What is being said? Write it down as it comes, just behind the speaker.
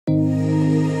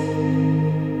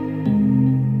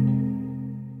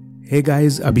Hey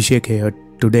guys, Abhishek here.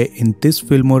 Today in this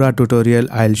Filmora tutorial,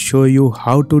 I'll show you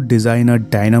how to design a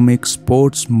dynamic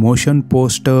sports motion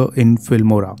poster in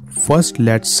Filmora. First,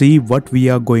 let's see what we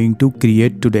are going to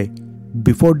create today.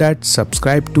 Before that,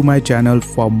 subscribe to my channel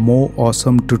for more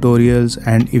awesome tutorials,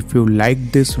 and if you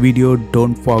like this video,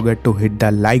 don't forget to hit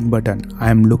the like button. I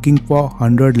am looking for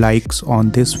 100 likes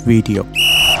on this video.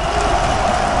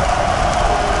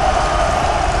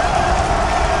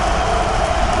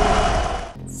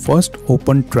 First,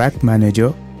 open Track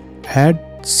Manager, add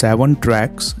 7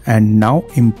 tracks, and now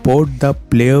import the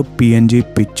player PNG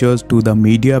pictures to the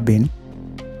media bin.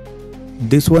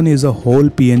 This one is a whole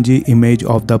PNG image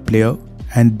of the player,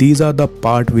 and these are the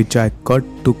part which I cut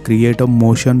to create a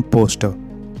motion poster.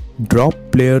 Drop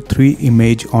player 3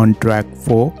 image on track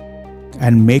 4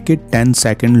 and make it 10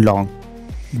 seconds long.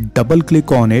 Double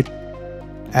click on it.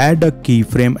 Add a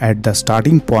keyframe at the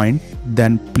starting point,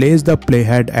 then place the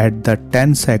playhead at the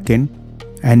 10 second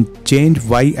and change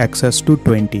Y-axis to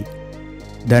 20.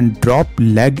 Then drop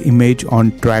leg image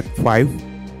on track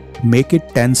 5, make it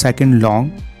 10 seconds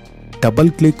long,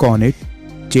 double click on it,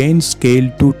 change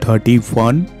scale to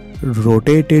 31,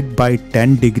 rotate it by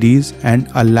 10 degrees and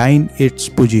align its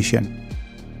position.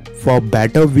 For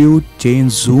better view,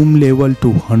 change zoom level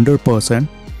to 100%.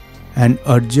 And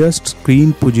adjust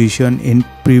screen position in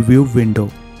preview window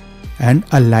and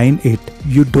align it.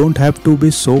 You don't have to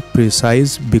be so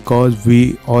precise because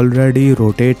we already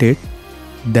rotate it.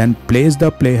 Then place the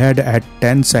playhead at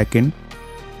 10 seconds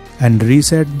and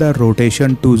reset the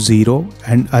rotation to 0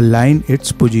 and align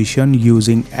its position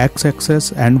using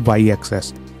X-axis and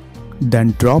Y-axis.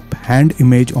 Then drop hand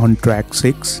image on track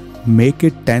 6, make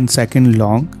it 10 seconds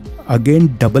long,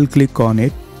 again double click on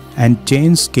it and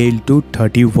change scale to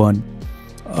 31.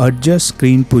 Adjust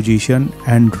screen position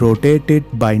and rotate it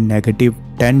by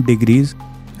 -10 degrees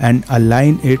and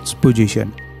align its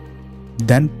position.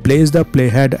 Then place the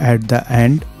playhead at the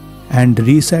end and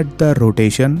reset the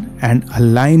rotation and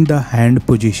align the hand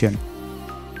position.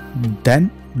 Then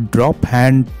drop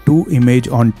hand 2 image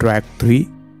on track 3,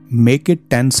 make it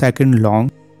 10 seconds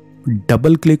long,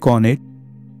 double click on it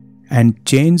and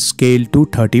change scale to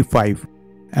 35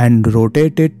 and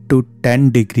rotate it to 10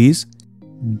 degrees.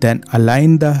 Then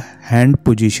align the hand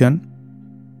position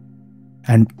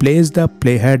and place the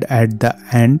playhead at the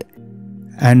end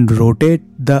and rotate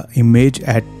the image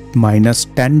at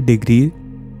 -10 degrees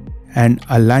and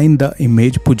align the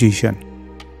image position.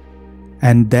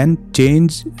 And then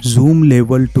change zoom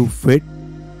level to fit.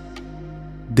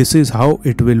 This is how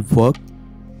it will work.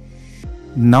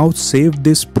 Now save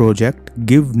this project,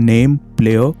 give name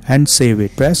player and save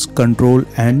it. Press Ctrl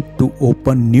N to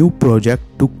open new project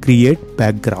to create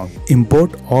background.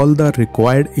 Import all the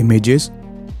required images.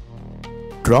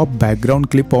 Drop background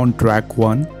clip on track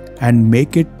 1 and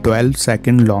make it 12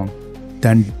 seconds long.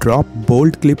 Then drop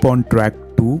bold clip on track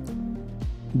 2.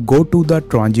 Go to the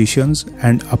transitions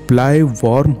and apply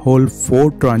wormhole 4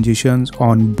 transitions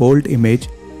on bold image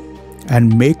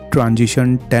and make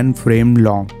transition 10 frame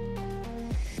long.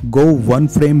 Go 1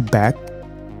 frame back,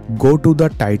 go to the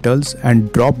titles and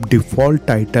drop default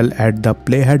title at the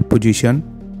playhead position,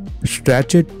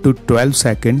 stretch it to 12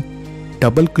 seconds,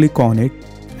 double click on it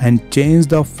and change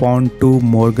the font to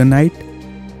Morganite,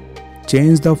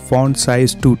 change the font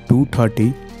size to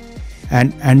 230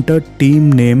 and enter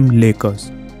team name Lakers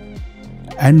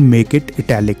and make it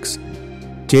italics.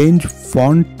 Change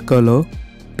font color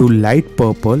to light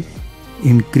purple,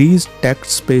 increase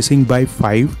text spacing by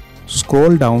 5,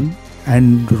 scroll down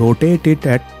and rotate it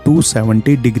at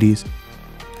 270 degrees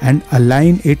and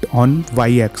align it on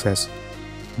Y-axis.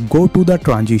 Go to the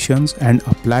transitions and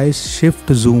apply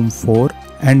shift zoom 4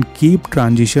 and keep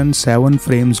transition 7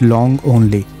 frames long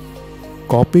only.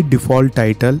 Copy default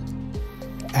title,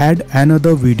 add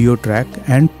another video track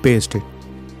and paste it.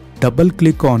 Double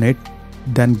click on it,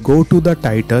 then go to the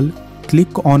title,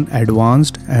 click on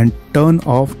advanced and turn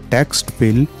off text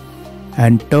fill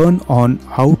and turn on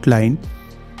outline.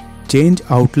 Change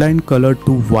outline color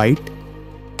to white,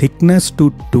 thickness to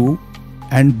 2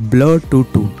 and blur to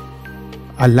 2.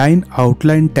 Align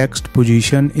outline text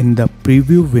position in the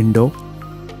preview window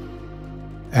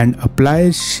and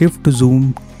apply shift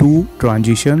zoom 2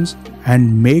 transitions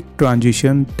and make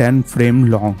transition 10 frame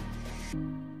long.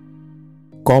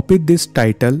 Copy this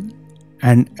title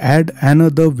and add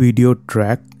another video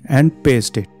track and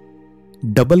paste it.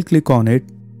 Double click on it,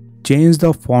 change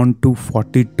the font to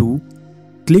 42,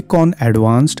 click on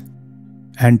advanced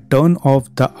and turn off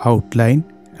the outline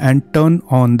and turn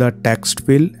on the text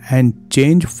fill and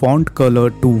change font color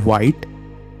to white.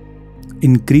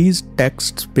 Increase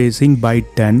text spacing by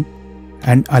 10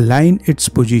 and align its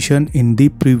position in the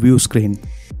preview screen.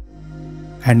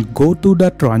 and go to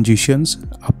the transitions,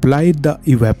 apply the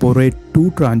evaporate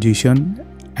to transition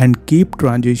and keep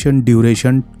transition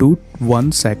duration to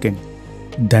 1 second.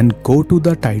 Then go to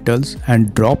the titles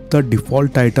and drop the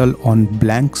default title on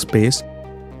blank space.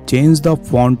 Change the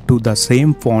font to the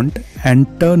same font,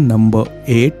 enter number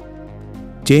 8,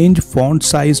 change font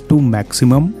size to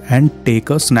maximum and take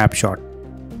a snapshot.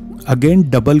 Again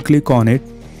double click on it,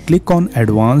 click on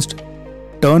advanced,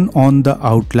 turn on the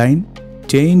outline,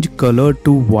 change color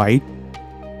to white,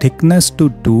 thickness to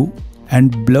 2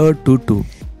 and blur to 2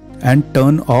 and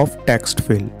turn off text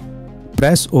fill.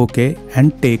 Press OK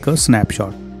and take a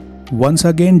snapshot. Once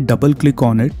again double click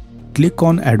on it, click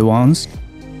on advanced,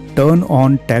 turn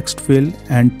on text fill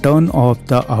and turn off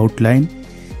the outline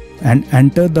and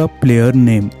enter the player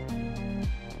name.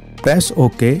 Press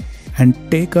OK and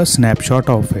take a snapshot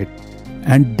of it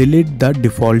and delete the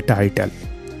default title.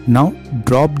 Now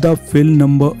drop the fill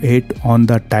number 8 on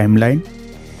the timeline,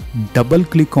 double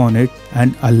click on it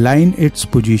and align its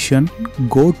position,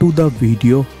 go to the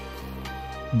video,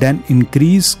 then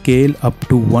increase scale up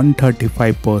to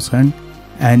 135%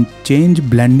 and change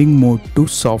blending mode to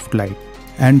soft light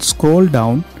and scroll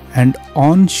down and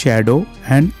on shadow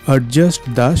and adjust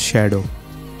the shadow.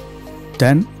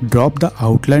 Then drop the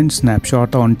outline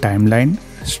snapshot on timeline,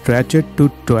 stretch it to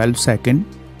 12 seconds,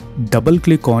 double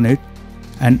click on it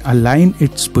and align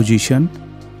its position,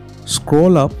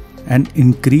 scroll up and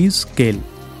increase scale.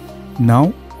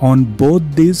 Now on both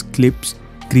these clips,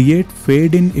 create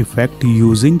fade in effect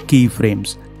using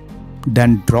keyframes.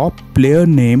 Then drop player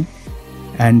name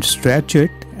and stretch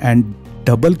it and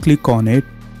double click on it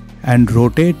and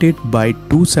rotate it by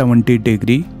 270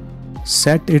 degree,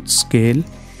 set its scale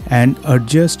and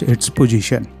adjust its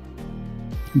position.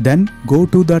 Then go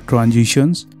to the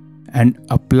transitions and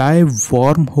apply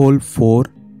wormhole 4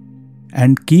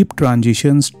 and keep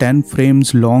transitions 10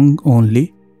 frames long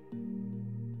only.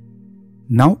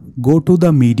 Now go to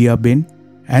the media bin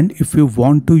and if you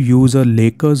want to use a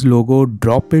Lakers logo,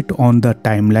 drop it on the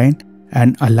timeline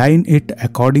and align it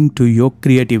according to your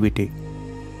creativity.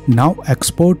 Now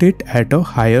export it at a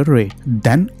higher rate.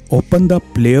 Then open the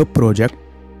player project,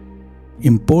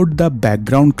 import the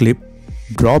background clip,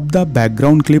 drop the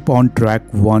background clip on track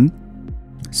 1,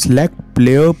 select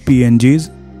player PNGs,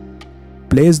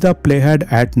 place the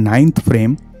playhead at 9th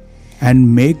frame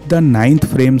and make the 9th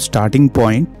frame starting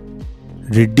point.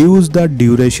 Reduce the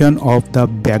duration of the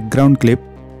background clip.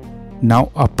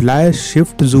 Now apply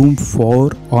Shift Zoom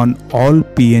 4 on all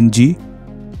PNG.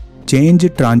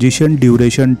 Change transition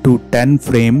duration to 10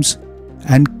 frames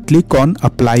and click on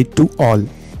Apply to all.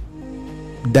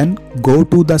 Then go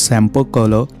to the sample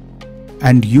color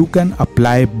and you can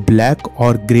apply black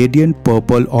or gradient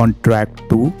purple on track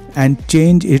 2 and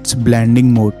change its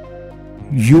blending mode.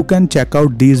 You can check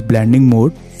out these blending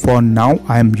mode. For now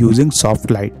I am using soft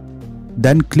light.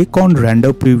 Then click on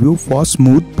render preview for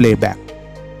smooth playback.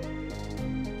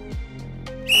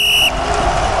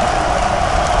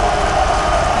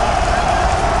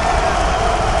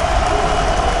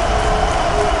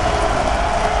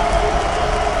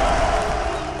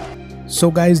 So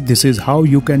guys, this is how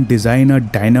you can design a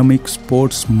dynamic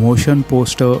sports motion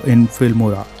poster in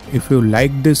Filmora. If you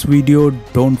like this video,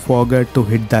 don't forget to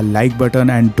hit the like button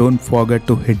and don't forget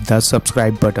to hit the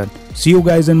subscribe button. See you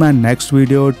guys in my next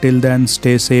video. Till then,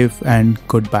 stay safe and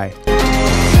goodbye.